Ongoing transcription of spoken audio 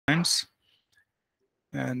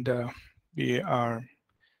And we are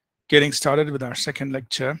getting started with our second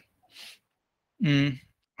lecture.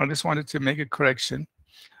 I just wanted to make a correction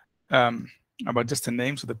about just the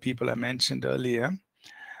names of the people I mentioned earlier.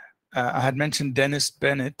 I had mentioned Dennis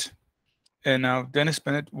Bennett, and now Dennis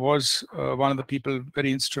Bennett was one of the people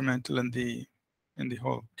very instrumental in the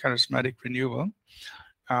whole charismatic renewal.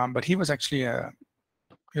 But he was actually an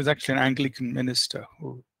Anglican minister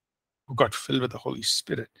who got filled with the Holy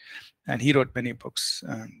Spirit, and he wrote many books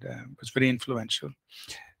and was very influential.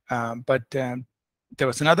 But there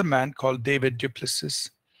was another man called David Duplessis,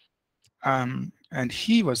 and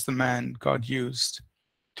he was the man God used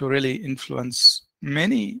to really influence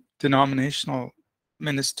many denominational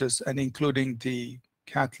ministers, and including the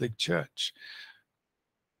Catholic Church,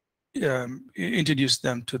 introduced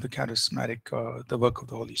them to the charismatic, the work of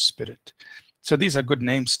the Holy Spirit. So these are good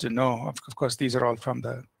names to know. Of course, these are all from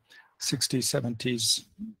the 60s, 70s,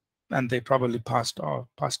 and they probably passed on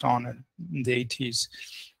in the 80s.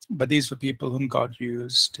 But these were people whom God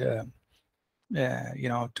used, to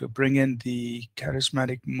bring in the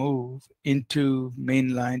charismatic move into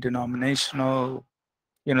mainline denominational,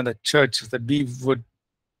 the churches that we would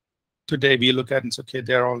today we look at and say, okay,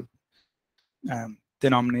 they're all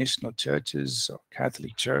denominational churches or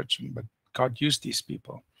Catholic Church, but God used these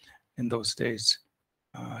people in those days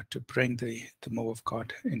to bring the move of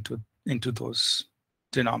God into those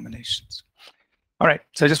denominations. All right,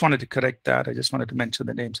 so I just wanted to correct that. I just wanted to mention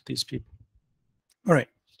the names of these people. All right,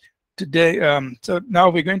 today, so now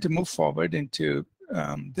we're going to move forward into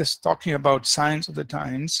this talking about signs of the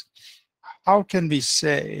times. How can we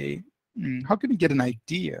say, how can we get an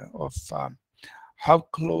idea of how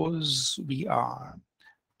close we are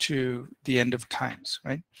to the end of times,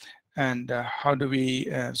 right? And how do we,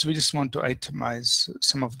 so we just want to itemize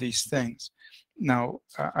some of these things. Now,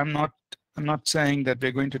 I'm not saying that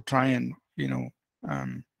we're going to try and,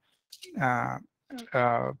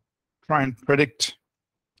 try and predict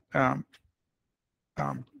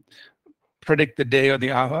predict the day or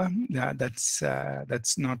the hour. That's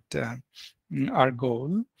not our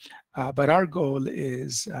goal. But our goal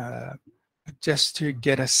is just to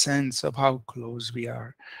get a sense of how close we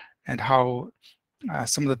are, and how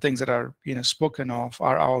some of the things that are spoken of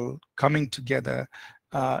are all coming together,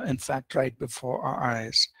 in fact, right before our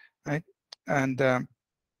eyes, right? And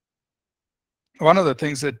one of the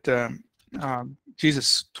things that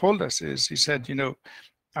Jesus told us is, he said,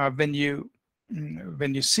 when you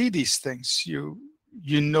see these things, you're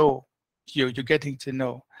getting to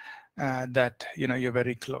know that you're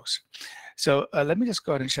very close. So let me just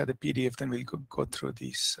go ahead and share the PDF, then we'll go through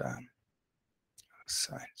these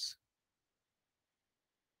signs.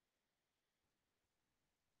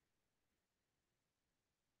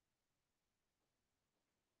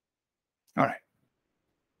 All right.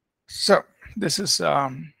 So this is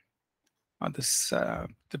the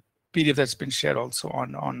PDF that's been shared also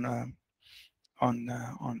on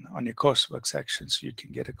your coursework section, so you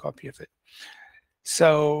can get a copy of it.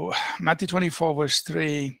 So Matthew 24, verse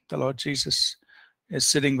 3, the Lord Jesus is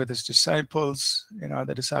sitting with his disciples.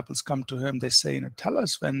 The disciples come to him. They say, tell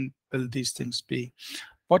us, when will these things be?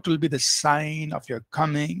 What will be the sign of your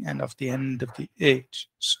coming and of the end of the age?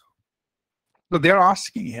 So they're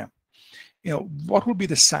asking him, what will be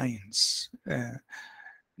the signs?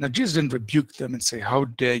 Now, Jesus didn't rebuke them and say, how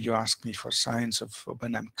dare you ask me for signs of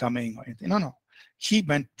when I'm coming or anything. No. He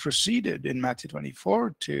proceeded in Matthew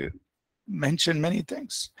 24 to mention many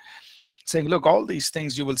things, saying, look, all these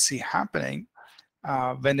things you will see happening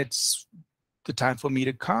when it's the time for me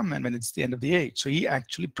to come and when it's the end of the age. So he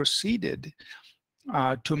actually proceeded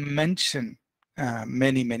to mention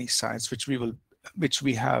many signs, which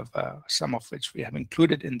we have, some of which we have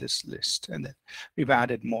included in this list, and then we've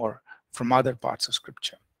added more from other parts of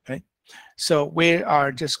Scripture, right? So we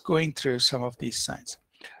are just going through some of these signs.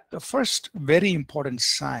 The first very important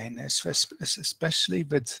sign, especially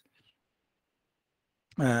with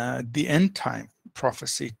the end time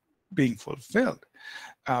prophecy being fulfilled,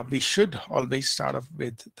 we should always start off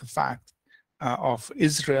with the fact of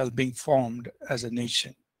Israel being formed as a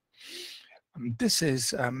nation. This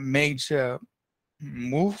is a major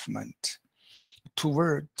movement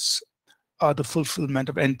towards the fulfillment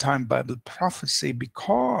of end time Bible prophecy,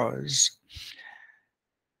 because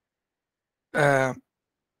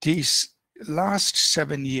these last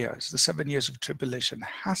 7 years, the 7 years of tribulation,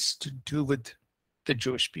 has to do with the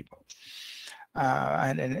Jewish people.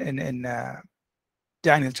 And in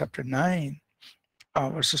Daniel chapter 9,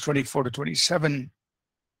 verses 24 to 27,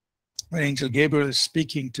 when Angel Gabriel is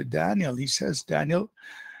speaking to Daniel, he says, Daniel,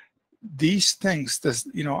 these things,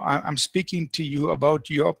 I'm speaking to you about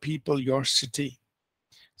your people, your city.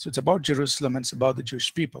 So it's about Jerusalem and it's about the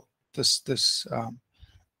Jewish people. This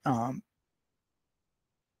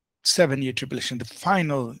 7-year tribulation,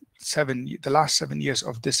 the last 7 years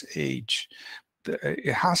of this age,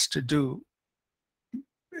 it has to do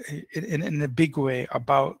in a big way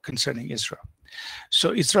about concerning Israel.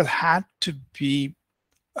 So Israel had to be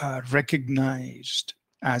recognized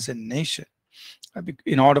as a nation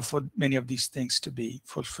in order for many of these things to be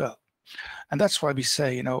fulfilled. And that's why we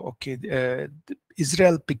say, okay,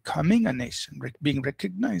 Israel becoming a nation, being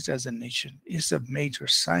recognized as a nation, is a major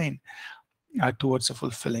sign towards the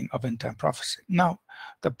fulfilling of end-time prophecy. Now,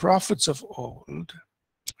 the prophets of old,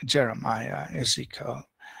 Jeremiah, Ezekiel,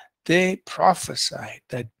 they prophesied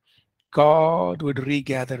that God would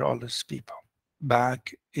regather all his people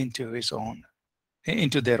back into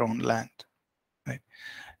their own land. Right?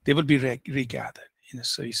 They would be regathered.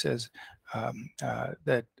 So he says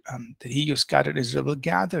that he who scattered Israel will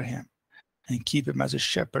gather him and keep him as a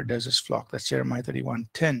shepherd does his flock. That's Jeremiah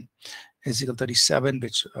 31:10. Ezekiel 37,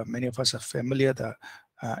 which many of us are familiar.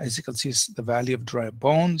 Ezekiel sees the valley of dry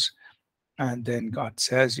bones, and then God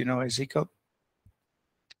says, Ezekiel,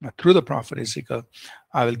 through the prophet Ezekiel,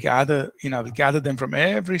 I will gather them from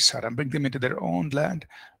every side and bring them into their own land.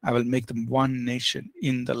 I will make them one nation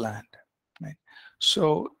in the land. Right?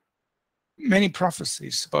 So many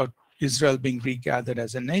prophecies about Israel being regathered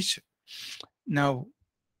as a nation. Now,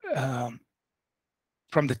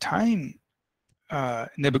 from the time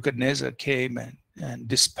Nebuchadnezzar came and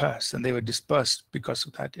dispersed, and they were dispersed because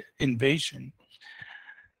of that invasion,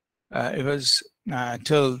 it was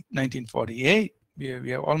until 1948. We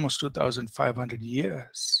have almost 2,500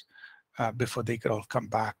 years before they could all come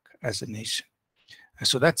back as a nation. And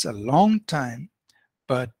so that's a long time,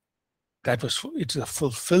 but it's a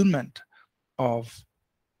fulfillment of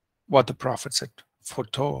what the prophets had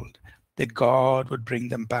foretold, that God would bring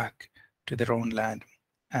them back to their own land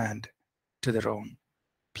and to their own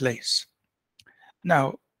place.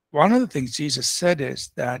 Now, one of the things Jesus said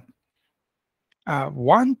is that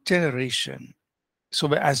one generation. So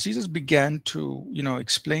as Jesus began to,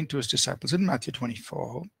 explain to his disciples in Matthew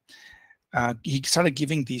 24, he started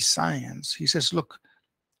giving these signs. He says, look,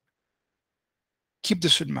 keep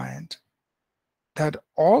this in mind, that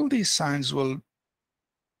all these signs will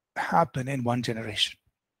happen in one generation.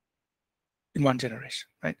 In one generation,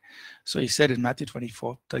 right? So he said in Matthew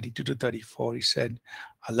 24, 32 to 34, he said,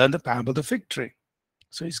 I learned the parable of the fig tree.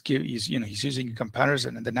 So he's using a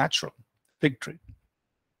comparison in the natural fig tree.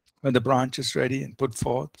 When the branch is ready and put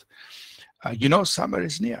forth, summer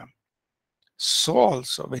is near. So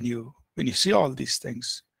also when you see all these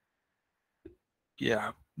things,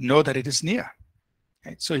 know that it is near.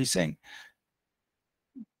 Right? So he's saying,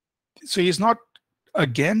 so he's not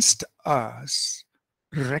against us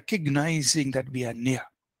recognizing that we are near.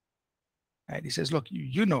 Right? He says, look,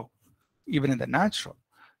 even in the natural,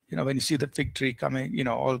 when you see the fig tree coming,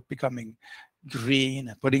 all becoming green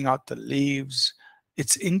and putting out the leaves,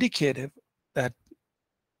 it's indicative that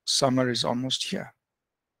summer is almost here.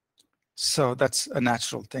 So that's a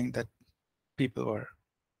natural thing that people are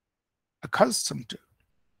accustomed to.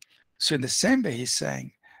 So in the same way, he's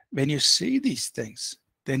saying, when you see these things,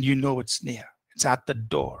 then it's near. It's at the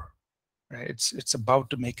door. Right? It's about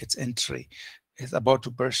to make its entry. It's about to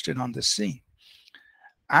burst in on the scene.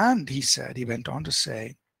 And he went on to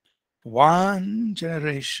say, one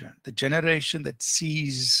generation, the generation that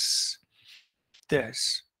sees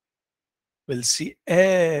this, will see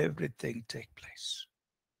everything take place.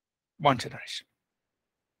 One generation.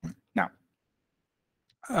 Now,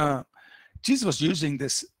 Jesus was using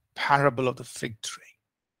this parable of the fig tree.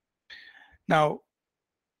 Now,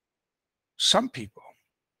 some people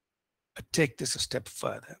take this a step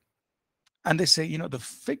further, and they say, the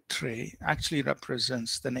fig tree actually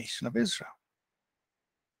represents the nation of Israel.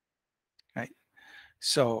 Right?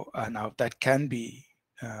 So now that can be,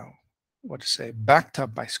 backed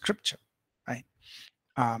up by scripture, right?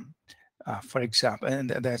 For example, and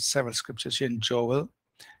there are several scriptures here in Joel.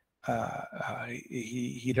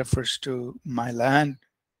 He refers to my land.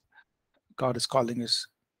 God is calling his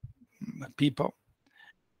people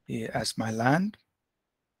as my land.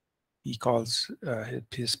 He calls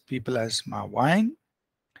his people as my wine,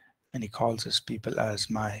 and he calls his people as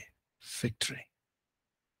my fig tree.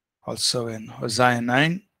 Also in Hosea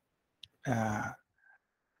 9,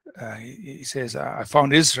 he says, I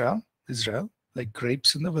found Israel like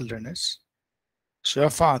grapes in the wilderness, so your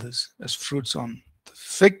fathers as fruits on the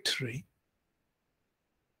fig tree,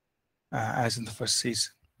 as in the first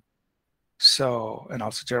season. So, and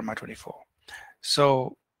also Jeremiah 24.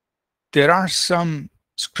 So there is some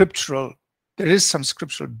scriptural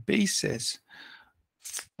basis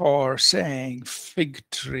for saying fig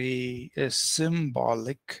tree is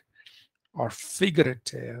symbolic or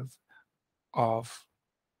figurative of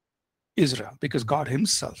Israel, because God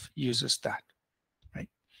himself uses that, right?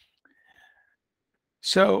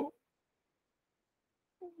 So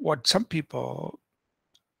what some people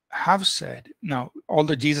have said, now,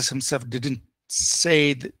 although Jesus himself didn't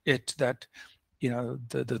say it, that,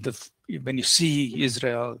 when you see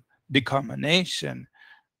Israel become a nation,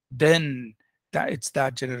 then that it's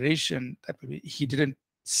that generation that he didn't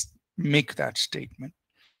make that statement.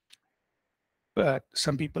 But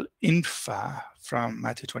some people infer from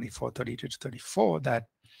Matthew 24:32-34 that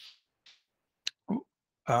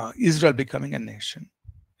Israel becoming a nation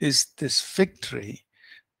is this fig tree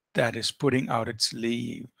that is putting out its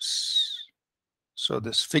leaves. So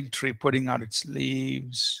this fig tree putting out its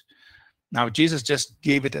leaves. Now, Jesus just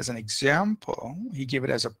gave it as an example. He gave it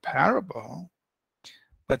as a parable.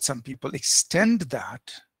 But some people extend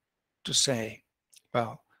that to say,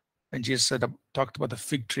 well, when Jesus talked about the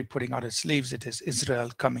fig tree putting out its leaves, it is Israel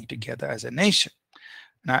coming together as a nation.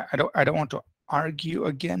 And I don't want to argue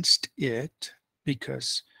against it,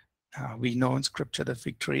 because we know in Scripture that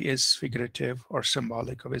fig tree is figurative or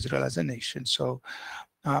symbolic of Israel as a nation. So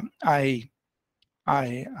I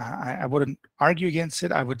wouldn't argue against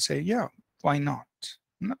it. I would say, yeah, why not?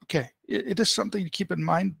 Okay, it is something to keep in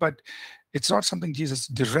mind, but it's not something Jesus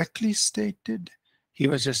directly stated. He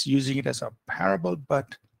was just using it as a parable,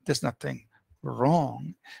 but there's nothing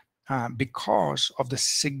wrong because of the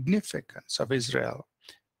significance of Israel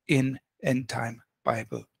in end time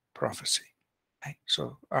Bible prophecy. Right?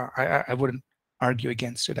 So I wouldn't argue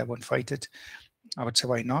against it. I wouldn't fight it. I would say,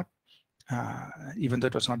 why not? Even though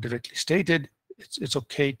it was not directly stated, it's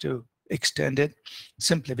okay to extend it,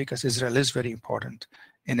 simply because Israel is very important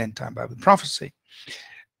in end time Bible prophecy.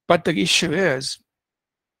 But the issue is,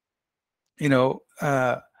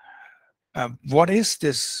 what is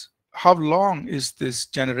this? How long is this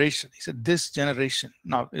generation? He said, this generation.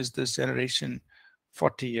 Now, is this generation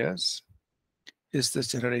 40 years? Is this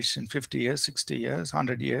generation 50 years, 60 years,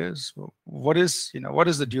 100 years? What is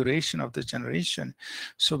the duration of this generation,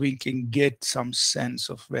 so we can get some sense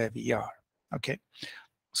of where we are? Okay,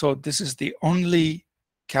 so this is the only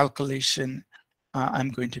calculation I'm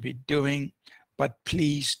going to be doing, but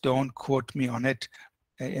please don't quote me on it.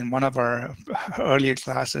 In one of our earlier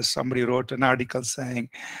classes, somebody wrote an article saying,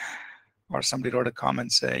 or somebody wrote a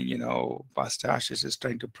comment saying, Pastor Ashish is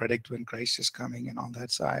trying to predict when Christ is coming and all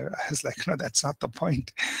that. So I was like, no, that's not the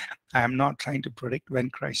point. I am not trying to predict when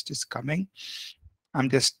Christ is coming. I'm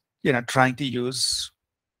just, trying to use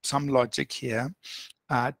some logic here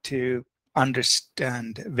to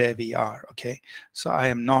understand where we are. Okay, so I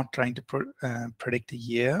am not trying to predict a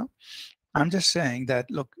year. I'm just saying that,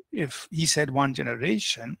 look, if he said one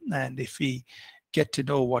generation, and if we get to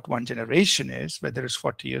know what one generation is, whether it's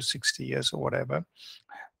 40 years, 60 years, or whatever,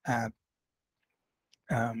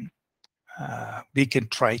 we can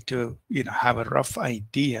try to, have a rough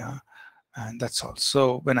idea, and that's all.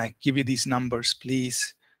 So when I give you these numbers,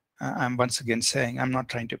 please, I'm once again saying, I'm not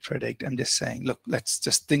trying to predict. I'm just saying, look, let's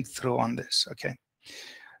just think through on this, okay?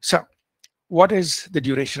 So what is the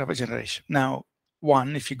duration of a generation? Now,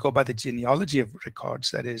 one, if you go by the genealogy of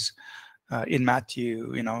records, that is in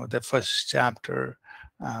Matthew, the first chapter,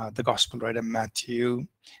 the gospel writer Matthew,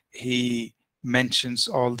 he mentions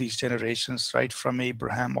all these generations, right from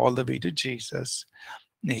Abraham all the way to Jesus.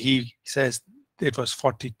 He says it was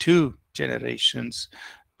 42 generations,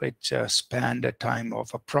 which spanned a time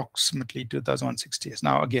of approximately 2060 years.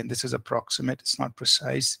 Now, again, this is approximate, it's not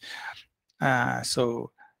precise.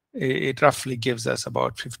 So it roughly gives us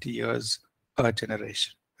about 50 years per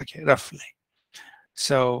generation, okay, roughly.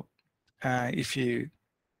 So if you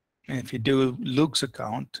do Luke's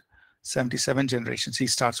account, 77 generations, he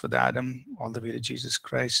starts with Adam all the way to Jesus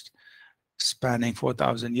Christ, spanning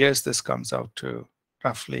 4,000 years. This comes out to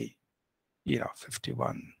roughly,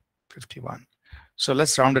 51. So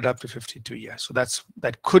let's round it up to 52 years. So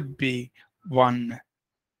that could be one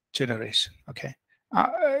generation. Okay.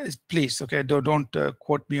 Please, okay, don't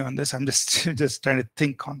quote me on this. I'm just just trying to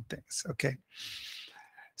think on things. Okay.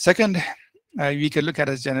 Second, we can look at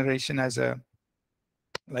a generation as a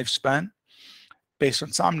lifespan. Based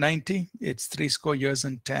on Psalm 90, it's 70 years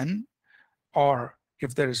and 10, or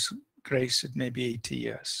if there's grace, it may be 80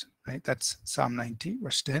 years, right? That's Psalm 90,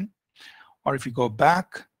 verse 10. Or if you go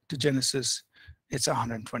back to Genesis, it's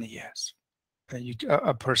 120 years.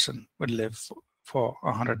 A person would live for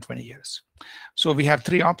 120 years. So we have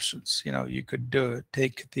three options. You could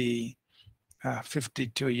take the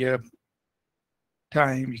 52-year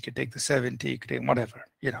time, you could take the 70, you could take whatever,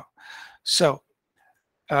 So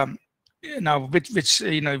Now, which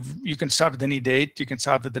you can start with any date. You can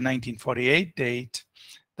start with the 1948 date.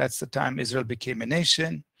 That's the time Israel became a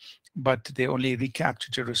nation, but they only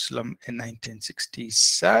recaptured Jerusalem in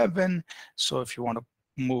 1967. So if you want to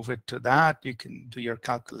move it to that, you can do your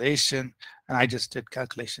calculation. And I just did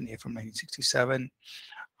calculation here from 1967.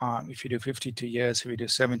 If you do 52 years, if you do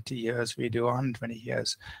 70 years, we do 120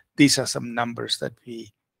 years. These are some numbers that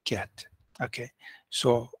we get. Okay,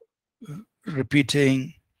 so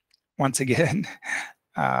repeating once again,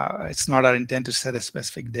 it's not our intent to set a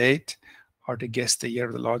specific date or to guess the year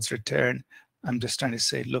of the Lord's return. I'm just trying to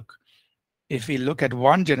say, look, if we look at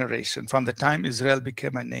one generation from the time Israel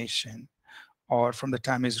became a nation, or from the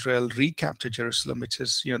time Israel recaptured Jerusalem, which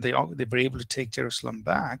is, they were able to take Jerusalem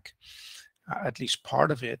back, at least part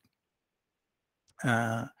of it,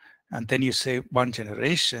 and then you say one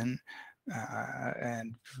generation,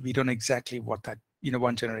 and we don't know exactly what that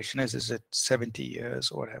one generation is it 70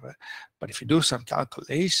 years or whatever, but if you do some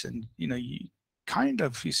calculation, you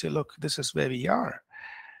you say, look, this is where we are.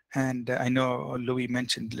 And I know Louis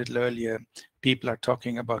mentioned a little earlier, people are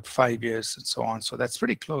talking about 5 years and so on, so that's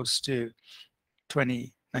pretty close to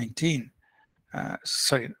 2019.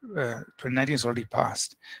 2019 is already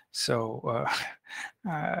passed, so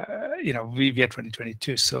we are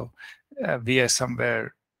 2022, so we are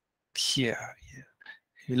somewhere here.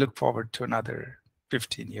 You look forward to another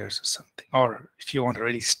 15 years or something, or if you want to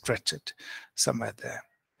really stretch it, somewhere there.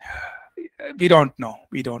 We don't know,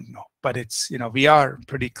 but it's, we are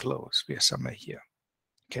pretty close. We are somewhere here.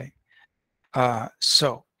 Okay,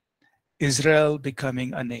 so Israel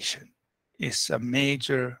becoming a nation is a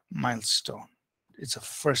major milestone. It's a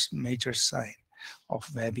first major sign of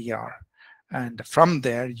where we are. And from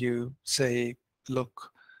there, you say,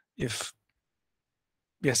 look, if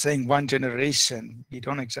we are saying one generation, we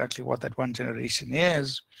don't know exactly what that one generation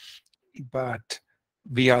is, but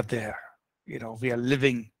we are there. We are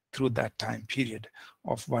living through that time period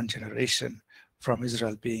of one generation from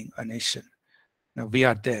Israel being a nation. Now, we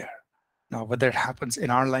are there. Now, whether it happens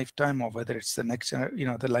in our lifetime or whether it's the next,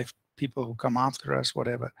 the people who come after us,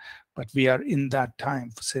 whatever, but we are in that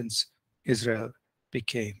time since Israel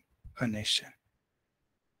became a nation.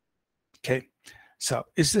 Okay, so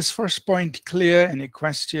is this first point clear? Any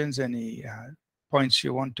questions, any points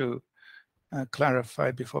you want to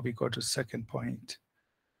clarify before we go to the second point?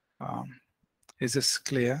 Is this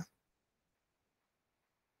clear?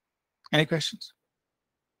 Any questions?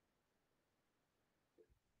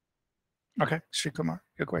 Okay, Sri Kumar,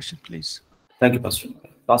 your question, please. Thank you, Pastor.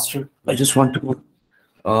 Pastor, I just want to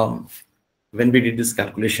know, when we did this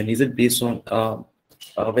calculation, is it based on,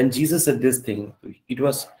 when Jesus said this thing,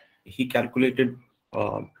 he calculated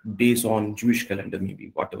based on Jewish calendar,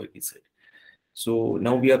 maybe, whatever he said. So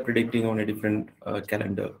now we are predicting on a different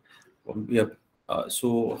calendar.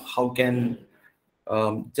 So how can,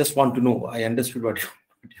 just want to know, I understood what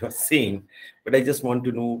you are saying, but I just want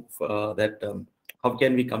to know that how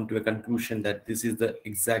can we come to a conclusion that this is the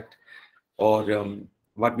exact, or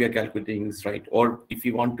what we are calculating is right? Or if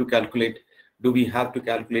we want to calculate, do we have to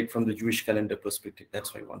calculate from the Jewish calendar perspective?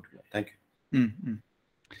 That's what I want to know. Thank you. Mm-hmm.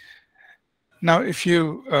 Now, if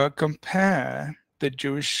you compare the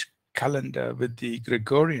Jewish calendar with the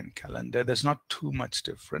Gregorian calendar, there's not too much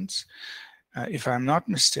difference. If I'm not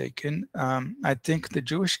mistaken, I think the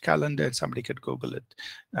Jewish calendar, and somebody could Google it,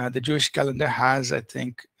 the Jewish calendar has, I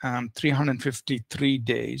think, 353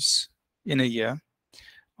 days in a year,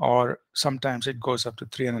 or sometimes it goes up to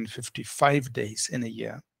 355 days in a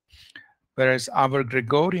year, whereas our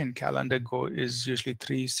Gregorian calendar is usually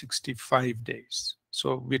 365 days.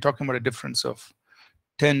 So we're talking about a difference of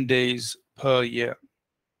 10 days per year,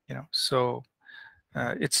 so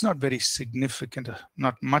it's not very significant,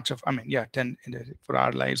 not much of, 10 for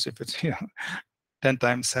our lives, if it's 10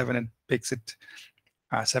 times 7, it makes it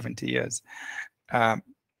 70 years.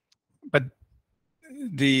 But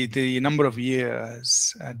the number of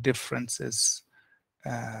years difference is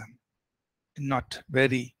not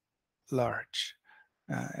very large.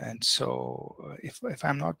 And so if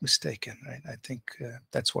I'm not mistaken, right, I think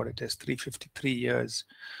that's what it is, 353 years,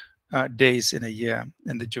 days in a year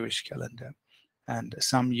in the Jewish calendar. And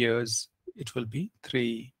some years it will be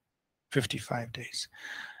 355 days.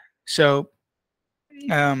 So,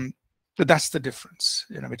 so that's the difference.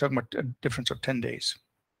 We're talking about a difference of 10 days.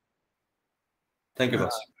 Thank you,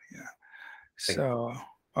 Pastor. Yeah. So,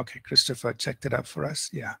 okay, Christopher checked it up for us.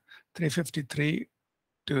 Yeah, 353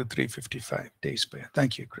 to 355 days per year.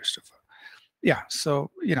 Thank you, Christopher. Yeah,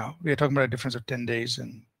 so, we're talking about a difference of 10 days,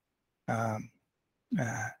 and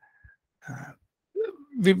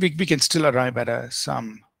we can still arrive at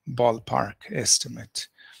some ballpark estimate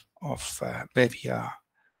of where we are.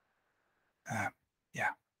 Yeah.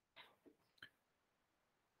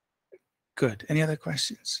 Good. Any other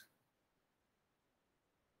questions?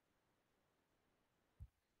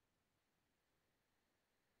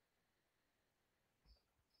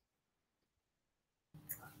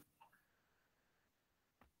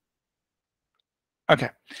 Okay.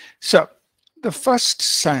 So the first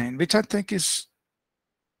sign, which I think is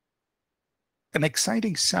an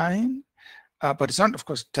exciting sign, but it's not, of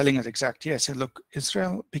course, telling us exact. Yes, and look,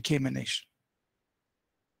 Israel became a nation.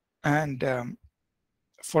 And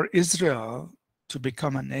for Israel to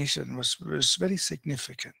become a nation was very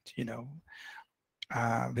significant,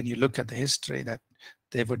 when you look at the history that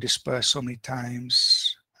they were dispersed so many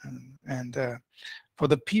times. And for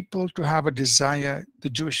the people to have a desire, the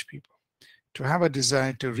Jewish people, to have a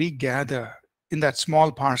desire to regather in that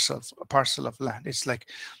small parcel of land. It's like,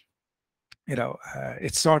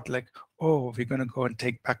 it's not like, oh, we're going to go and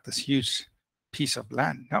take back this huge piece of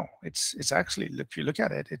land. No, it's actually, if you look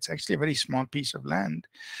at it, it's actually a very small piece of land,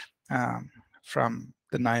 from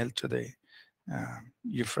the Nile to the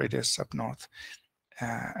Euphrates up north.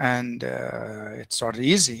 And it's not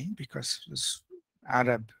easy because there's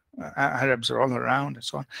Arabs are all around and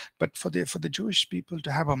so on. But for the Jewish people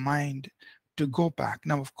to have a mind to go back.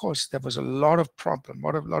 Now, of course, there was a lot of problem,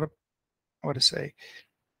 a lot of what to say,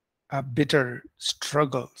 bitter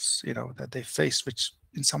struggles, that they faced, which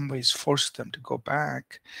in some ways forced them to go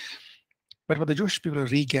back. But for the Jewish people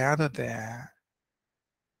to regather there,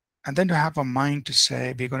 and then to have a mind to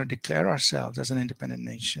say, we're going to declare ourselves as an independent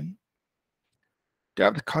nation, to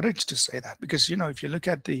have the courage to say that, because if you look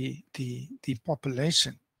at the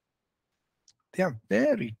population, they are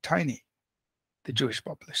very tiny, the Jewish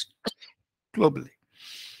population globally,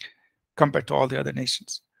 compared to all the other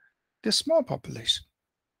nations. They're small population.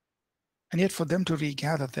 And yet for them to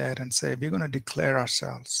regather there and say, we're going to declare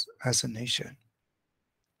ourselves as a nation,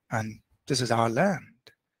 and this is our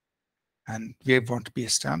land, and we want to be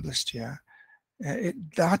established here,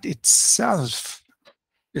 that itself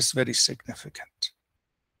is very significant.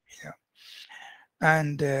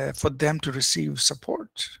 And for them to receive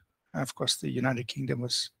support, of course, the United Kingdom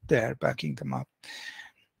was there backing them up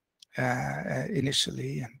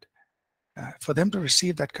initially, and for them to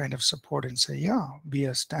receive that kind of support and say, yeah, we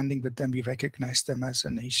are standing with them, we recognize them as a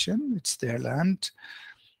nation, it's their land,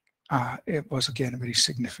 it was again a very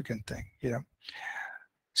significant thing.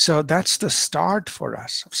 So that's the start for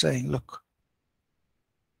us of saying, look,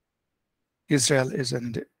 Israel is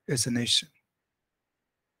a nation,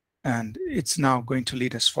 and it's now going to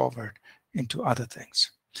lead us forward into other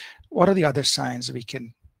things. What are the other signs we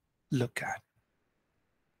can look at?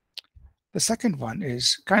 The second one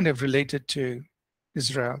is kind of related to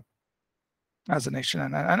Israel as a nation,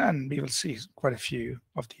 and we will see quite a few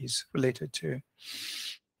of these related to.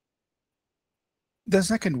 The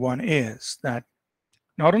second one is that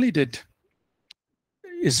not only did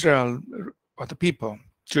Israel, or the people,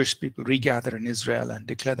 Jewish people, regather in Israel and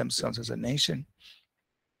declare themselves as a nation,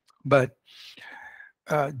 but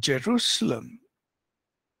Jerusalem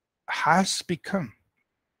has become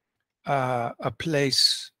a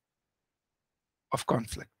place of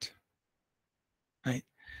conflict, right?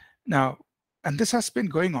 Now, and this has been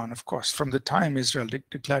going on, of course, from the time Israel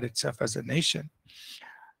declared itself as a nation.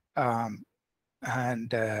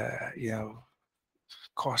 And, of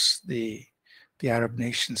course, the Arab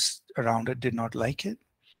nations around it did not like it.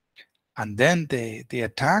 And then they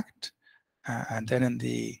attacked. And then in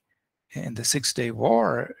the 6-Day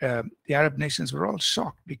War, the Arab nations were all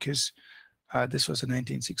shocked because this was in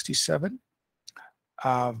 1967.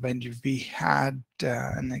 When we had,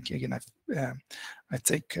 and again, I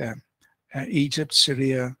think Egypt,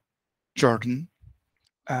 Syria, Jordan,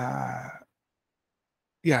 I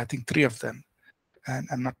think 3 of them, and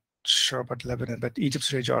I'm not sure about Lebanon, but Egypt,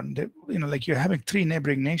 Syria, Jordan, like you're having 3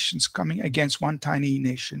 neighboring nations coming against one tiny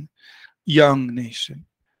nation, young nation,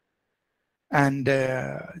 and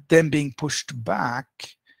them being pushed back,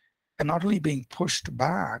 and not only being pushed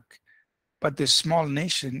back, but this small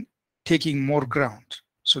nation taking more ground.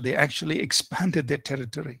 So they actually expanded their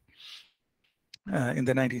territory in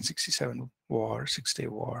the 1967 war, 6-Day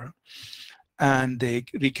War, and they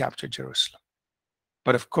recaptured Jerusalem.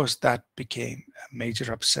 But of course, that became a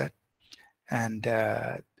major upset. And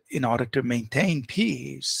in order to maintain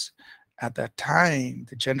peace at that time,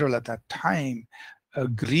 the general at that time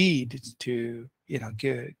agreed to,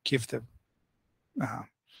 give the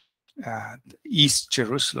East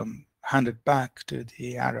Jerusalem, handed back to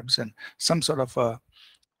the Arabs, and some sort of a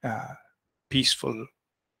peaceful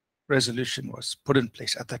resolution was put in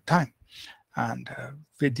place at that time, and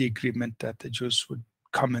with the agreement that the Jews would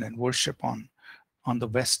come in and worship on the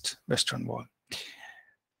western wall.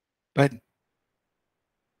 But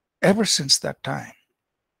ever since that time,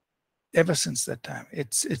 there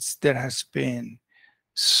has been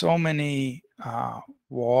so many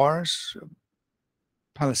wars,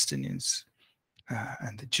 Palestinians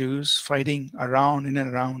and the Jews fighting around in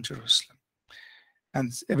and around Jerusalem.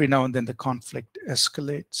 And every now and then the conflict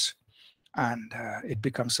escalates and it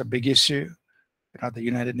becomes a big issue. The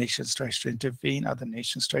United Nations tries to intervene, other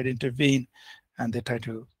nations try to intervene, and they try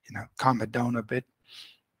to, calm it down a bit.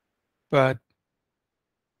 But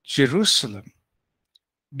Jerusalem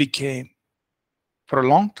became, for a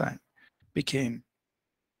long time, became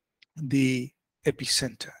the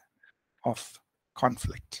epicenter of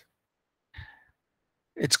conflict.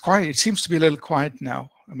 It's quiet. It seems to be a little quiet now.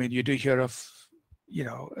 I mean, you do hear of, you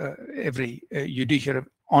do hear of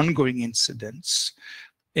ongoing incidents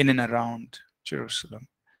in and around Jerusalem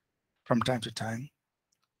from time to time.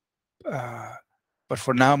 But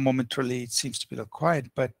for now, momentarily, it seems to be a little quiet.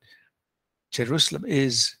 But Jerusalem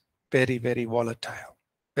is very, very volatile,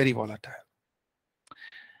 very volatile.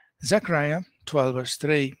 Zechariah 12, verse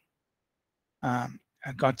 3,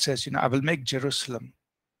 God says, I will make Jerusalem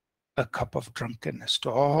a cup of drunkenness to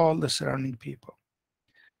all the surrounding people.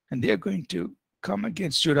 And they are going to come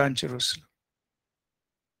against Judah and Jerusalem.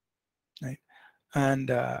 Right? And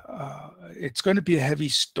it's going to be a heavy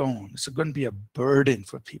stone. It's going to be a burden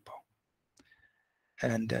for people.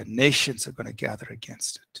 And nations are going to gather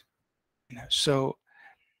against it. So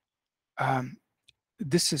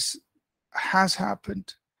this has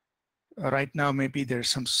happened. Right now, maybe there's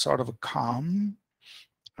some sort of a calm.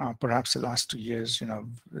 Perhaps the last 2 years,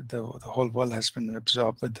 the whole world has been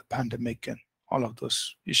absorbed with the pandemic and all of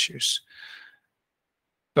those issues.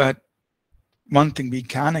 But one thing we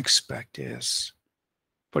can expect is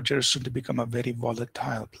for Jerusalem to become a very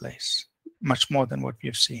volatile place, much more than what we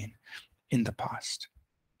have seen in the past.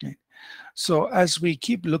 Right? So as we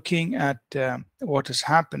keep looking at what is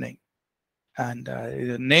happening, and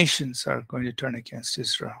the nations are going to turn against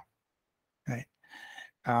Israel, right?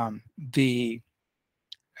 The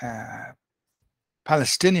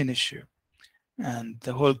Palestinian issue and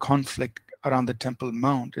the whole conflict around the Temple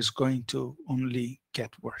Mount is going to only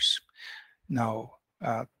get worse. Now,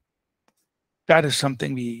 that is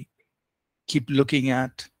something we keep looking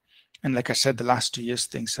at. And like I said, the last 2 years,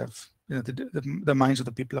 things have, the minds of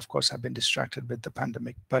the people, of course, have been distracted with the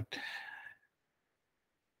pandemic, but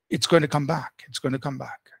it's going to come back. It's going to come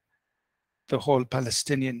back. The whole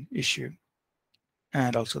Palestinian issue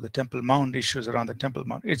and also the Temple Mount issues around the Temple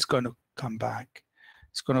Mount, it's going to come back.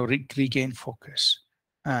 It's going to regain focus,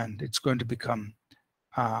 and it's going to become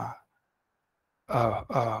a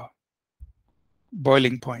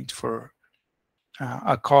boiling point for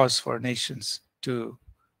a cause for nations to,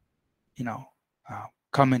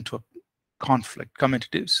 come into a conflict, come into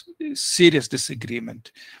this serious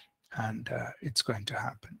disagreement, and it's going to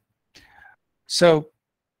happen. So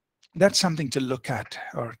that's something to look at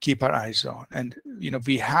or keep our eyes on. And,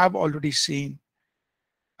 we have already seen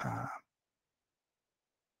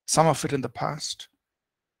some of it in the past,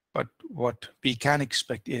 but what we can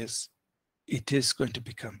expect is it is going to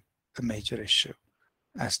become a major issue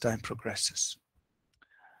as time progresses.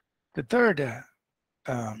 The third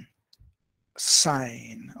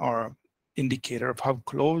sign or indicator of how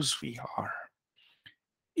close we are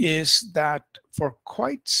is that for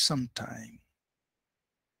quite some time,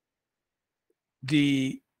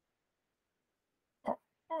 you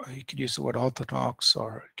could use the word Orthodox,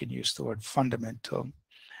 or you can use the word fundamental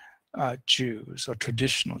Jews or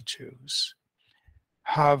traditional Jews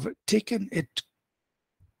have taken it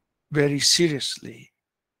very seriously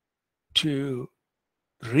to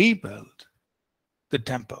rebuild the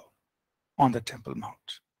temple on the Temple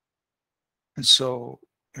Mount. And so,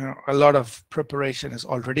 a lot of preparation has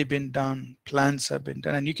already been done, plans have been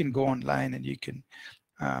done, and you can go online and you can,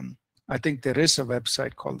 I think there is a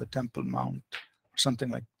website called the Temple Mount or something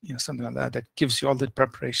like that, that gives you all the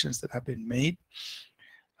preparations that have been made.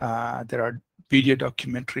 There are video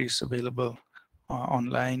documentaries available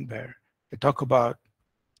online where they talk about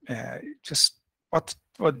just what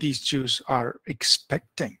these Jews are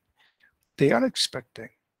expecting. They are expecting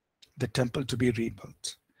the temple to be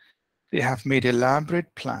rebuilt. They have made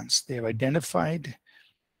elaborate plans. They have identified,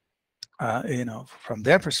 from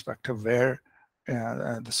their perspective, where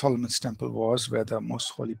the Solomon's temple was, where the most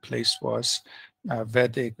holy place was, where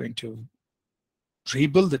they're going to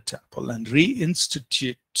rebuild the temple and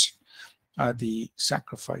reinstitute the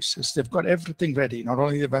sacrifices. They've got everything ready, not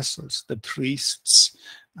only the vessels, the priests,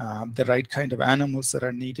 the right kind of animals that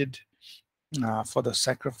are needed for the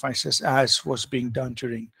sacrifices, as was being done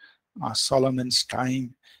during Solomon's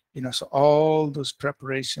time. So all those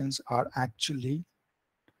preparations are actually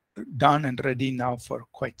done and ready now for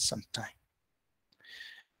quite some time.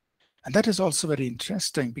 And that is also very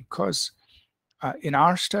interesting because in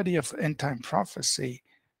our study of end-time prophecy,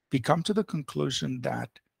 we come to the conclusion that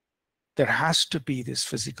there has to be this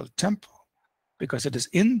physical temple, because it is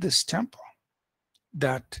in this temple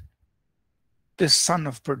that this son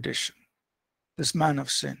of perdition, this man of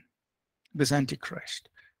sin, this Antichrist,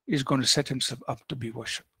 is going to set himself up to be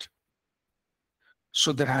worshipped.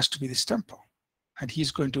 So there has to be this temple, and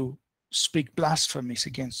he's going to speak blasphemies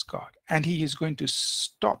against God, and he is going to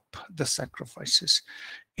stop the sacrifices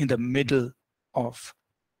in the middle of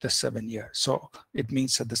the 7 years. So it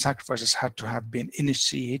means that the sacrifices had to have been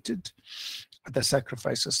initiated. The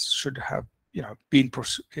sacrifices should have, been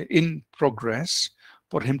in progress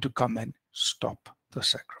for him to come and stop the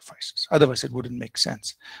sacrifices. Otherwise, it wouldn't make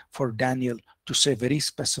sense for Daniel to say very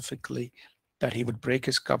specifically that he would break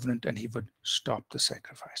his covenant and he would stop the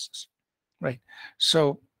sacrifices, right?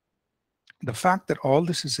 So the fact that all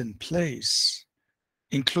this is in place,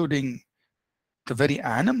 including the very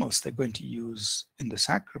animals they're going to use in the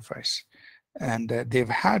sacrifice, and they've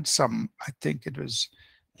had some, I think it was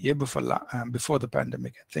year before the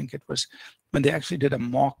pandemic, I think it was when they actually did a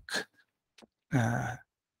mock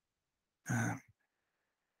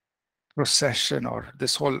procession, or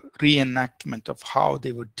this whole reenactment of how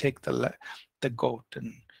they would take the goat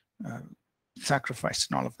and sacrifice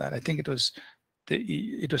and all of that. I think it was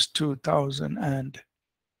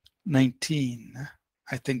 2019.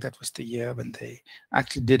 I think that was the year when they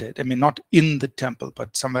actually did it. I mean, not in the temple,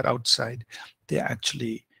 but somewhere outside, they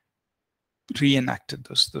actually reenacted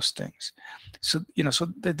those things. So so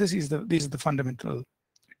these are the fundamental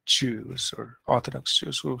Jews or Orthodox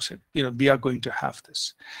Jews who said, we are going to have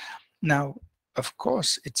this. Now, of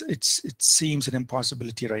course, it seems an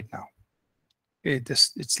impossibility right now.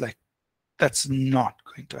 It's like that's not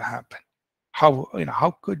going to happen. How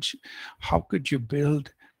could you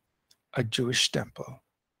build a Jewish temple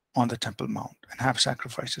on the Temple Mount and have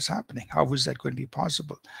sacrifices happening? How is that going to be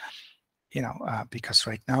possible? Because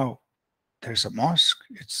right now there's a mosque.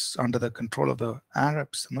 It's under the control of the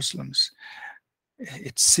Arabs, the Muslims.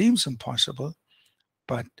 It seems impossible,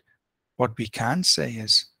 but what we can say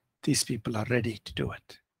is these people are ready to do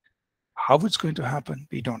it. How it's going to happen,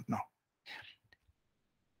 we don't know.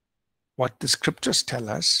 What the scriptures tell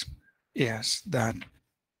us is that,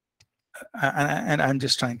 and I'm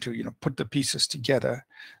just trying to put the pieces together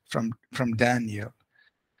from Daniel,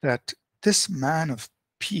 that this man of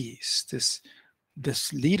peace,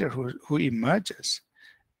 this leader who emerges,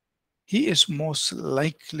 he is most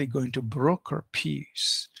likely going to broker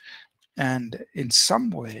peace and in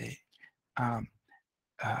some way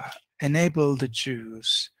enable the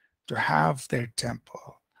Jews to have their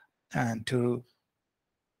temple and to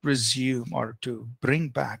resume or to bring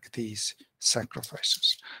back these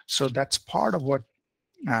sacrifices. So that's part of what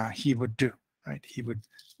he would do, right? He would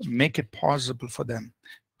make it possible for them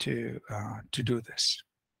to do this.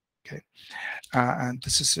 Okay, and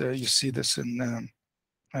this is you see this in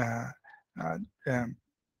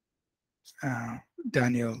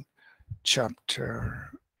Daniel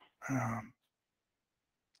chapter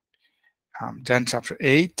Daniel chapter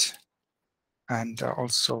 8, and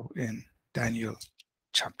also in Daniel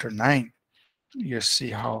chapter 9. You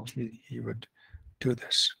see how he would do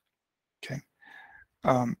this. Okay.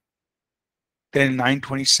 Then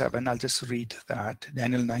 9:27, I'll just read that.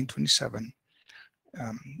 Daniel 9:27.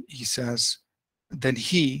 He says, then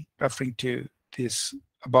he, referring to this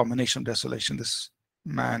abomination of desolation, this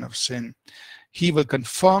man of sin, he will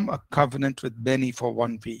confirm a covenant with many for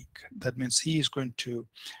 1 week. That means he is going to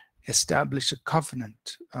establish a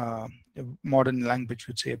covenant, modern language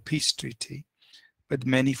would say a peace treaty, with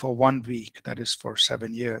many for 1 week, that is for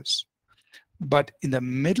 7 years. But in the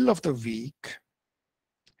middle of the week,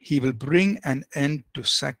 he will bring an end to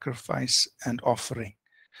sacrifice and offering.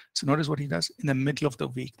 So notice what he does in the middle of the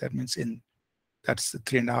week. That means that's the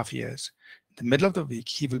 3.5 years. In the middle of the week,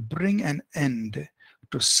 he will bring an end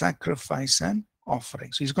to sacrifice and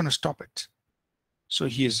offering. So he's going to stop it. So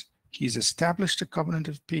he's established a covenant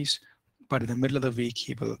of peace, but in the middle of the week,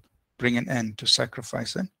 he will bring an end to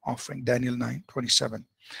sacrifice and offering. Daniel 9:27.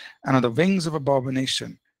 And on the wings of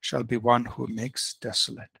abomination shall be one who makes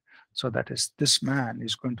desolate. So that is, this man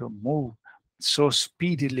is going to move so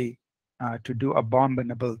speedily to do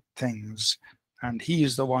abominable things. And he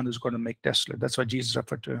is the one who's going to make desolate. That's why Jesus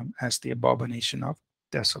referred to him as the abomination of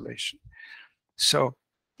desolation. So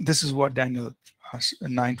this is what Daniel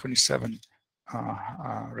 9:27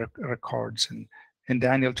 records. And in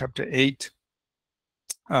Daniel chapter 8,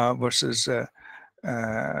 verses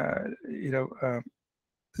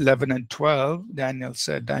 11 and 12, Daniel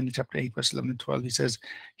said, Daniel chapter 8, verse 11 and 12, he says,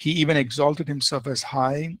 he even exalted himself as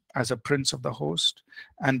high as a prince of the host,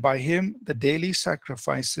 and by him the daily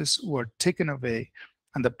sacrifices were taken away,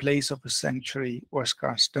 and the place of his sanctuary was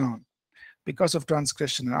cast down. Because of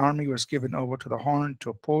transgression, an army was given over to the horn to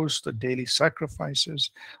oppose the daily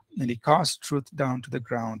sacrifices, and he cast truth down to the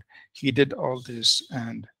ground. He did all this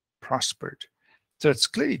and prospered. So it's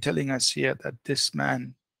clearly telling us here that this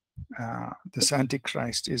man, this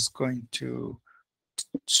Antichrist, is going to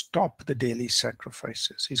stop the daily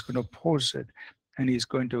sacrifices. He's going to oppose it, and he's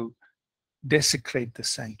going to desecrate the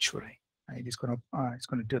sanctuary. Right? He's going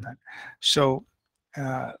to do that. So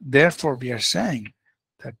therefore, we are saying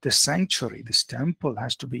that this sanctuary, this temple,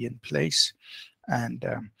 has to be in place, and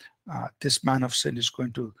this man of sin is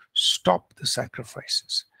going to stop the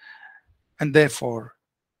sacrifices. And therefore,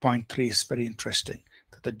 point 3 is very interesting,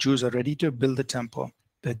 that the Jews are ready to build the temple.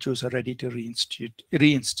 The Jews are ready to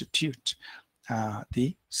reinstitute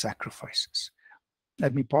the sacrifices.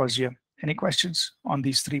 Let me pause here. Any questions on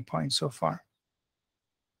these 3 points so far?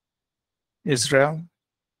 Israel,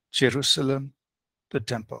 Jerusalem, the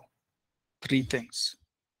temple. 3 things,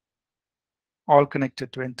 all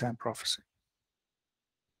connected to end-time prophecy.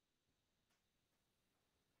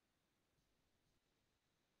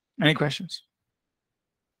 Any questions?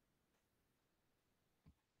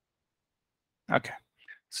 Okay,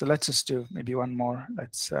 so let's just do maybe one more.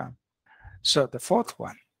 So the 4th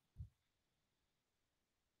one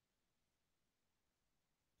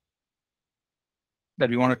that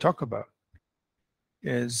we want to talk about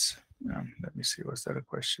is, let me see, was there a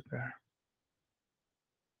question there?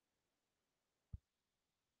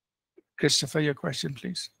 Christopher, your question,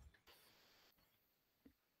 please.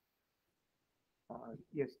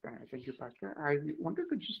 Yes, thank you, Pastor. I wanted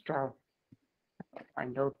to just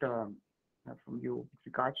find out from you with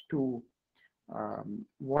regards to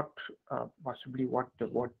what possibly what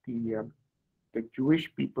the Jewish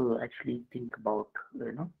people actually think about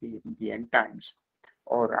the end times,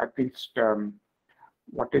 or at least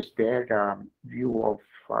what is their view of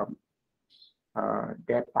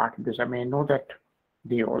their part in this. I mean, I know that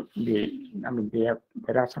there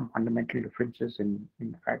are some fundamental differences in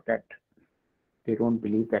the fact that they don't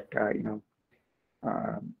believe that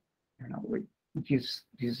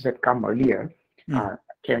Jesus had come earlier,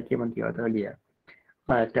 came on the earth earlier.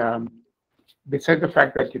 But besides the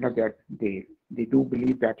fact that that they do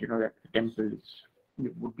believe that that the temple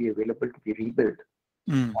would be available to be rebuilt.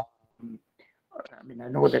 I mean, I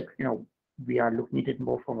know that we are looking at it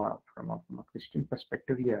more from a Christian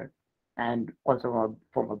perspective here, and also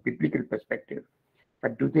from a biblical perspective.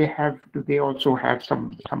 But do they also have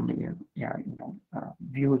some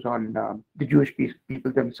views on the Jewish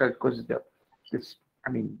people themselves? Because the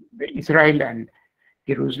Israel and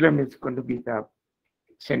Jerusalem is going to be the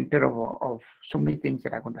center of so many things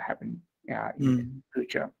that are going to happen in the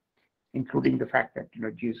future, including the fact that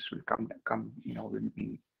Jesus will come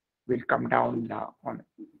down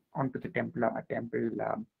onto the temple.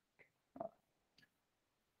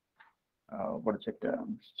 What is it?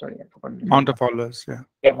 Sorry, I forgot. Mount of Olives, yeah.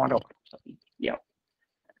 Yeah, Mount of Olives. Yeah.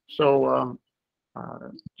 So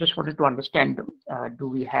just wanted to understand. Do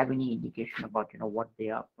we have any indication about what they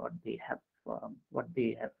feel about it,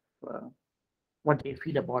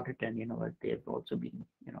 and what they've also been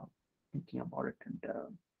thinking about it, and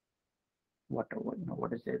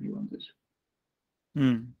what is their view on this?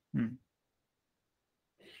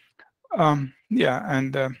 Yeah,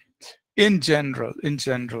 and in general,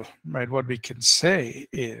 right, what we can say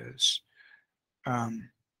is,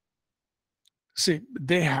 see,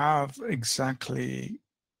 they have exactly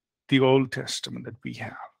the Old Testament that we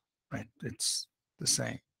have, right? It's the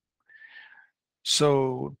same.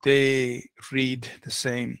 So they read the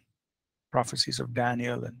same prophecies of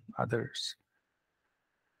Daniel and others.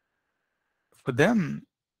 For them,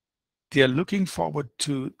 they are looking forward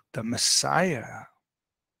to the Messiah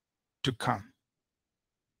to come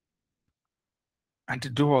and to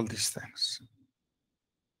do all these things.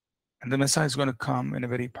 And the Messiah is going to come in a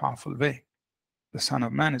very powerful way. The Son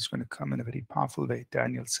of Man is going to come in a very powerful way,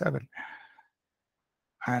 Daniel 7,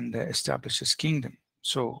 and establish his kingdom.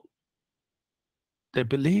 So they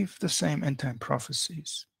believe the same end-time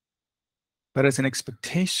prophecies, but as an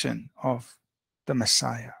expectation of the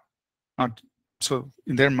Messiah. So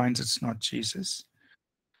in their minds, it's not Jesus,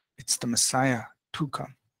 it's the Messiah to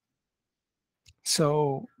come.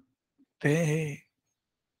 So they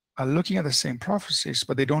are looking at the same prophecies,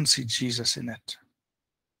 but they don't see Jesus in it.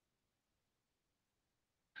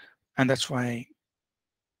 And that's why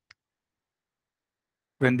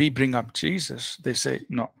when we bring up Jesus, they say,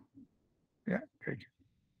 no, yeah, okay,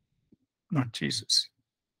 not Jesus.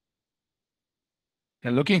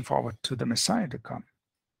 They're looking forward to the Messiah to come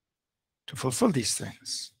to fulfill these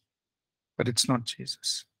things, but it's not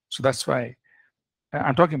Jesus. So that's why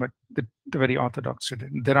I'm talking about the very Orthodox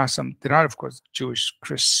tradition. There are of course Jewish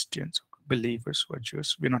Christians, believers who are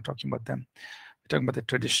Jews. We're not talking about them. We're talking about the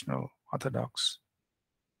traditional Orthodox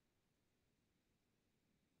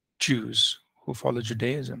Jews who follow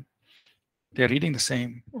Judaism. They're reading the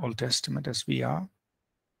same Old Testament as we are,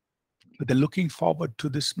 but they're looking forward to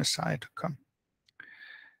this Messiah to come.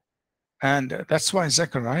 And that's why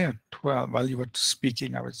Zechariah 12, while you were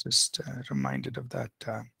speaking, I was just reminded of that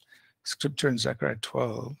scripture in Zechariah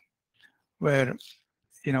 12, where,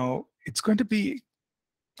 it's going to be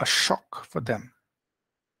a shock for them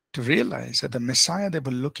to realize that the Messiah they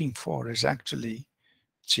were looking for is actually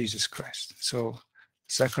Jesus Christ. So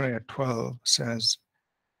Zechariah 12 says,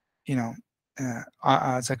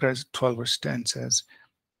 Zechariah 12 verse 10 says,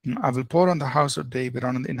 I will pour on the house of David,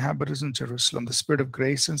 on the inhabitants in Jerusalem, the spirit of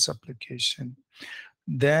grace and supplication.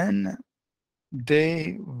 Then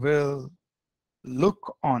they will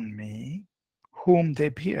look on me, whom they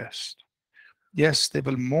pierced. Yes, they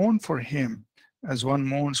will mourn for him as one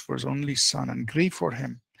mourns for his only son, and grieve for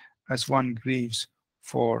him as one grieves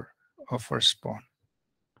for a firstborn.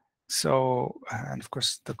 So, and of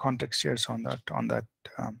course, the context here is on that,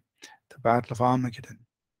 the Battle of Armageddon,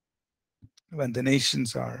 when the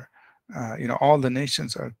nations are, all the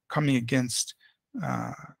nations are coming against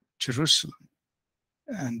Jerusalem,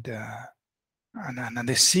 and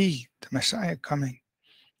they see the Messiah coming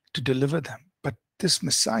to deliver them. But this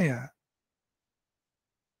Messiah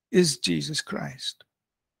is Jesus Christ,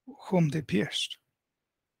 whom they pierced.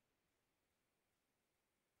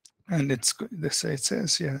 And it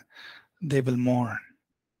says here, they will mourn.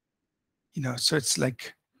 So it's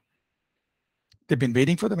like they've been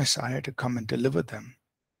waiting for the Messiah to come and deliver them.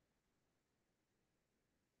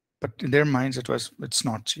 But in their minds, it's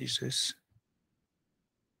not Jesus.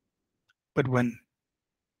 But when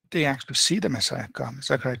they actually see the Messiah come,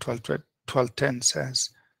 Zechariah 12:10 says,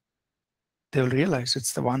 they will realize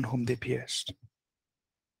it's the one whom they pierced.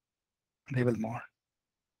 They will mourn.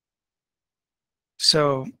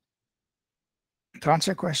 So, to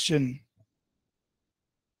answer your question,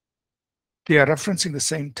 they are referencing the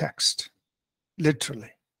same text,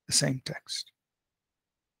 literally the same text.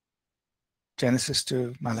 Genesis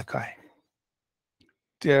to Malachi.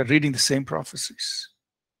 They are reading the same prophecies,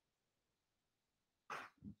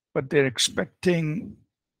 but they're expecting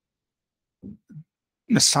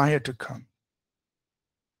Messiah to come,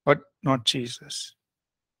 but not Jesus.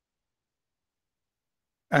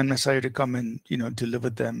 And Messiah to come and deliver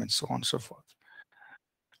them, and so on and so forth.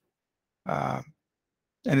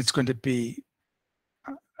 And it's going to be,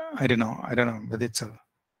 I don't know whether it's a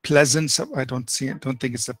pleasant. I don't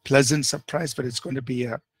think it's a pleasant surprise, but it's going to be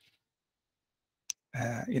a,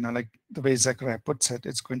 like the way Zechariah puts it,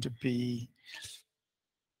 it's going to be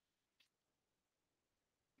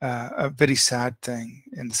a very sad thing,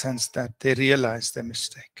 in the sense that they realize their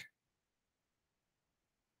mistake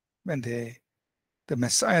when the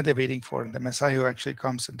Messiah they're waiting for, and the Messiah who actually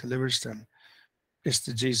comes and delivers them, is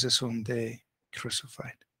the Jesus whom they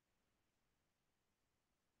crucified.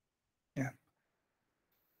 Yeah.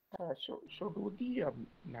 So do the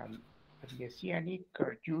Messianic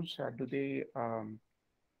Jews, do they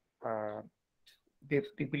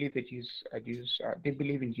they believe that Jesus, they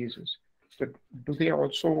believe in Jesus? So do they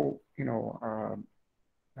also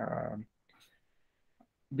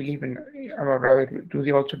believe in, or rather, do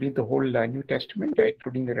they also believe the whole New Testament,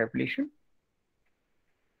 including the Revelation?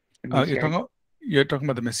 You're talking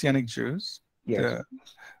about the Messianic Jews? Yes.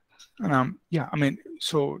 Yeah,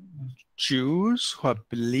 so Jews who are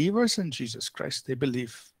believers in Jesus Christ, they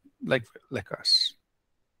believe like us,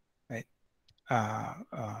 right?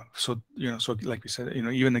 So like we said,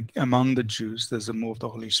 even among the Jews, there's a move of the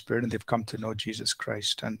Holy Spirit, and they've come to know Jesus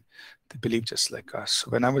Christ, and they believe just like us. So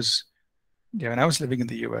when I was living in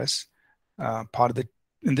the U.S., in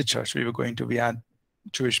the church we had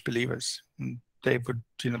Jewish believers. And they were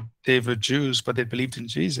Jews, but they believed in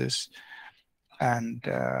Jesus, and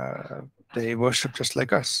they worship just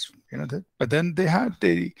like us. But then they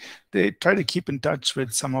try to keep in touch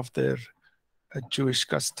with some of their Jewish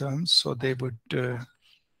customs. So they would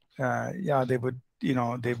invite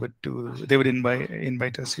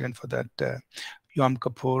us even for that Yom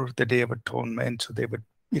Kippur, the Day of Atonement. So they would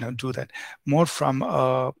do that more from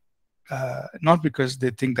not because they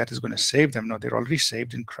think that is going to save them. No, they're already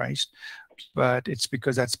saved in Christ, but it's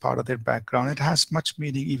because that's part of their background. It has much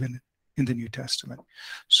meaning even in the New Testament.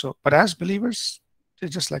 So, but as believers, they're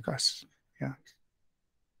just like us. Yeah.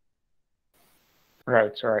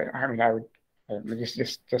 Right. So I would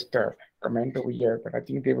just comment over here, but I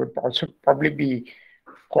think they would also probably be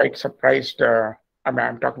quite surprised. I mean,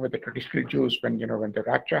 I'm talking about the traditional Jews when when the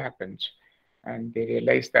rapture happens, and they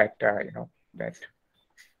realize that that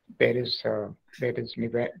there is an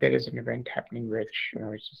event happening which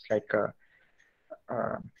it's just like a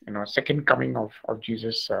second coming of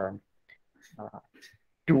Jesus, uh,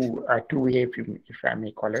 two-way, if I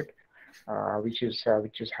may call it, which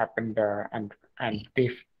has happened, and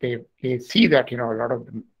they see that a lot of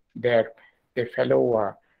their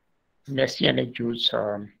fellow Messianic Jews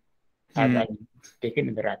have taken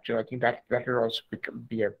in the rapture. I think that will also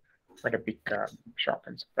be quite a big shock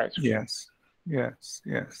and surprise. Yes.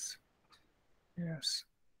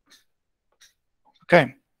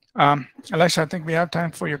 Okay. Elisha, I think we have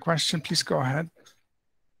time for your question. Please go ahead.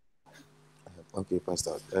 Okay,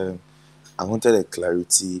 Pastor. I wanted a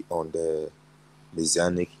clarity on the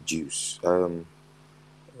Messianic Jews.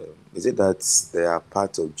 Is it that they are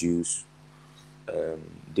part of Jews?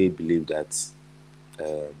 They believe that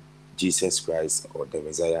Jesus Christ or the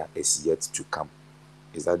Messiah is yet to come.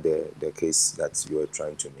 Is that the case that you are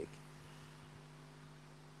trying to make?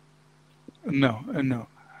 No.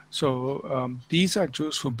 So these are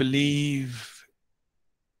Jews who believe,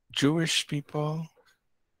 Jewish people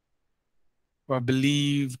who have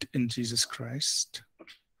believed in Jesus Christ,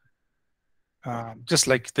 just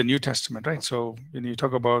like the New Testament, right? So when you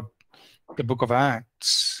talk about the book of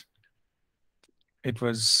Acts, it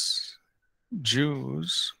was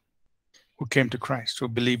Jews who came to Christ, who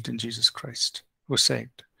believed in Jesus Christ, who were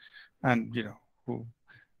saved, and who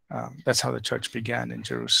that's how the church began in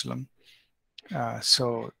Jerusalem.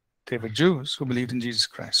 So they were Jews who believed in Jesus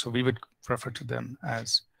Christ. So we would refer to them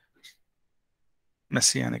as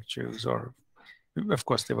Messianic Jews, or of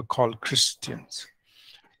course they were called Christians.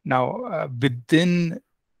 Now within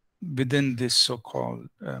this so-called,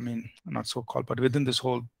 not so-called, but within this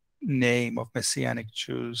whole name of Messianic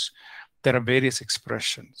Jews, there are various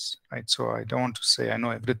expressions, right? So I don't want to say I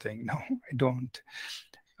know everything. No, I don't.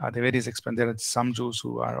 There are various expressions. There are some Jews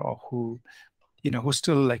who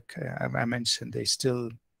still, like I mentioned, they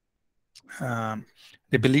still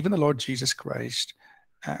they believe in the Lord Jesus Christ,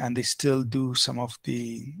 and they still do some of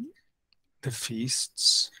the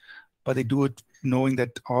feasts, but they do it knowing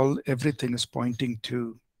that everything is pointing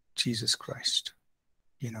to Jesus Christ.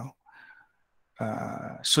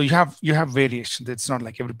 So you have variations. It's not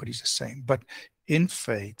like everybody's the same, but in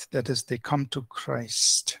faith, that is, they come to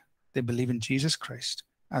Christ. They believe in Jesus Christ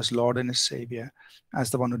as Lord and as Savior, as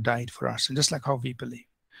the one who died for us, and just like how we believe,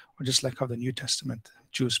 or just like how the New Testament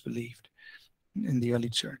Jews believed in the early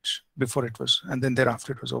church before it was, and then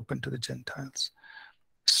thereafter it was open to the Gentiles.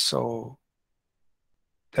 So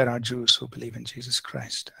there are Jews who believe in Jesus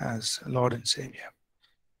Christ as Lord and Savior.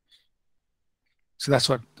 So that's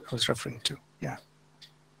what I was referring to. Yeah.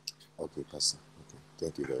 Okay, Pastor. Okay.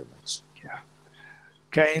 Thank you very much. Yeah.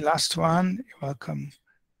 Okay, last one. You're welcome,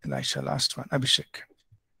 Elisha. Last one. Abhishek.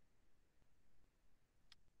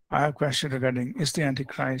 I have a question regarding, is the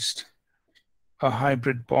Antichrist a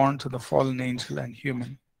hybrid born to the fallen angel and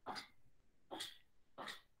human?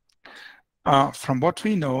 From what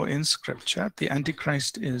we know in Scripture, the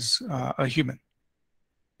Antichrist is a human.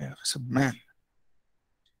 Yeah, it's a man.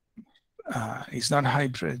 He's not a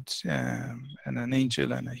hybrid and an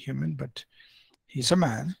angel and a human, but he's a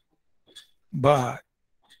man. But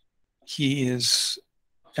he is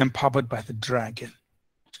empowered by the dragon.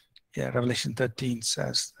 Yeah, Revelation 13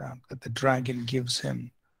 says that the dragon gives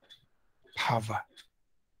him power.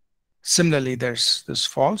 Similarly, there's this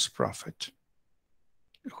false prophet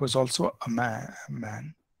who is also a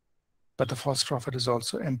man, but the false prophet is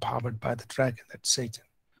also empowered by the dragon, that's Satan.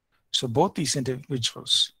 So both these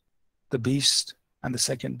individuals, the beast and the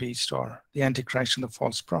second beast, or the Antichrist and the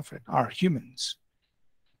false prophet, are humans,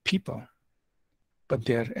 people, but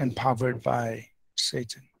they're empowered by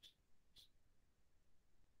Satan.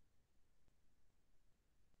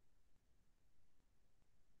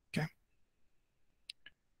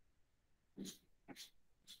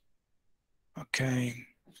 Okay.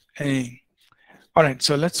 Hey. All right,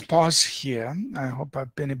 so let's pause here. I hope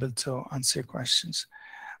I've been able to answer your questions.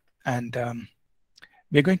 And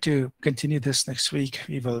we're going to continue this next week.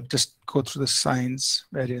 We will just go through the signs,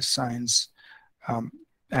 various signs,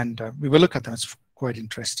 and we will look at them. It's quite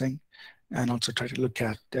interesting. And also try to look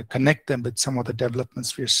at, connect them with some of the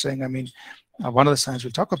developments we're seeing. I mean, one of the signs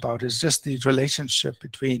we'll talk about is just the relationship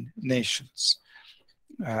between nations.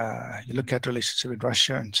 You look at relationship with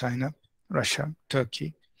Russia and China, Russia,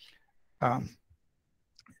 Turkey,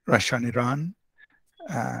 Russia and Iran,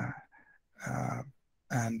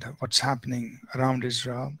 and what's happening around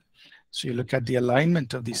Israel. So you look at the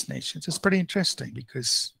alignment of these nations. It's pretty interesting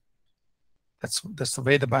because That's the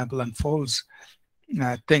way the Bible unfolds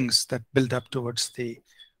things that build up towards the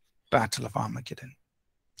Battle of Armageddon.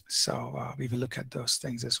 So we will look at those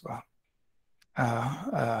things as well.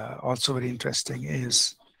 Also very interesting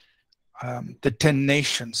is the 10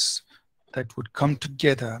 nations that would come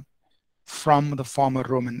together from the former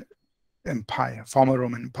Roman Empire,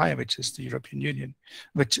 which is the European Union,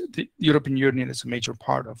 which the European Union is a major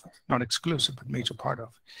part of, not exclusive, but major part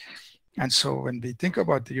of. And so when we think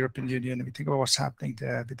about the European Union, we think about what's happening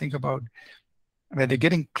there, we think about where they're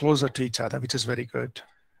getting closer to each other, which is very good.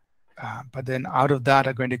 But then out of that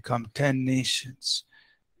are going to come 10 nations,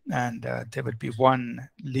 and there would be one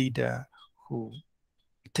leader who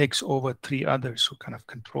takes over 3 others, who kind of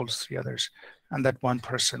controls 3 others, and that one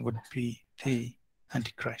person would be the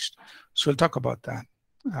Antichrist. So we'll talk about that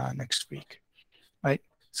next week. Right.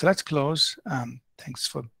 So let's close. Thanks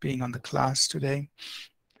for being on the class today.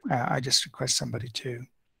 I just request somebody to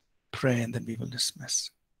pray, and then we will dismiss.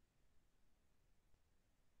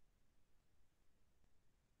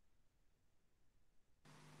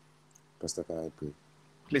 Pastor, can I pray?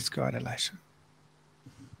 Please go ahead, Elisha.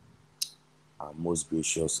 Our most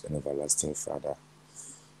gracious and everlasting Father,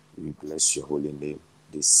 we bless your holy name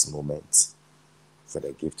this moment for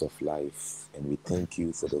the gift of life, and we thank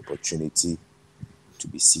you for the opportunity to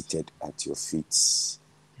be seated at your feet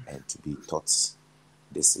and to be taught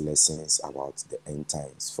these lessons about the end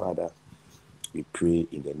times. Father, we pray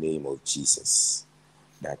in the name of Jesus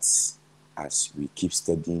that as we keep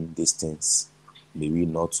studying these things, may we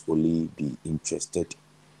not only be interested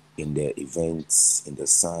in the events, in the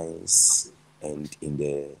signs, and in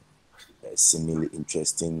the seemingly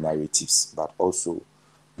interesting narratives, but also,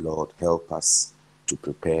 Lord, help us to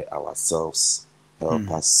prepare ourselves.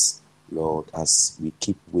 Help us, Lord, as we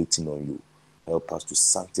keep waiting on you. Help us to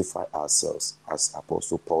sanctify ourselves. As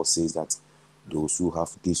Apostle Paul says that those who have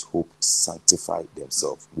this hope sanctify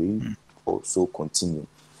themselves. We also continue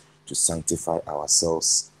to sanctify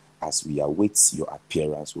ourselves as we await your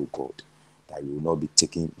appearance, O God, that we will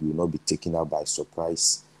not be taken out by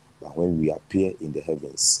surprise, but when we appear in the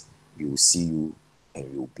heavens, we will see you and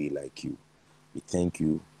we will be like you. We thank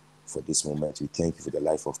you for this moment. We thank you for the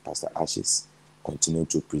life of Pastor Ashes. Continue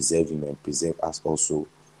to preserve him and preserve us also,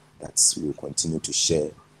 that we will continue to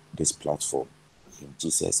share this platform. In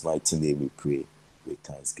Jesus' mighty name we pray with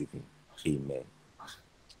thanksgiving. Amen.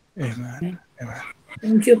 Amen. Amen.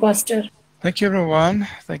 Thank you, Pastor. Thank you, everyone.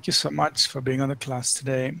 Thank you so much for being on the class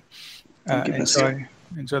today. Thank you, Pastor.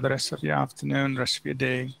 Enjoy the rest of your afternoon, rest of your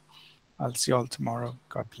day. I'll see you all tomorrow.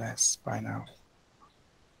 God bless. Bye now.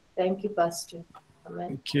 Thank you, Pastor. Amen.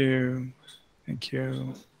 Thank you. Thank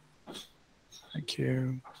you. Thank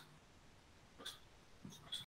you.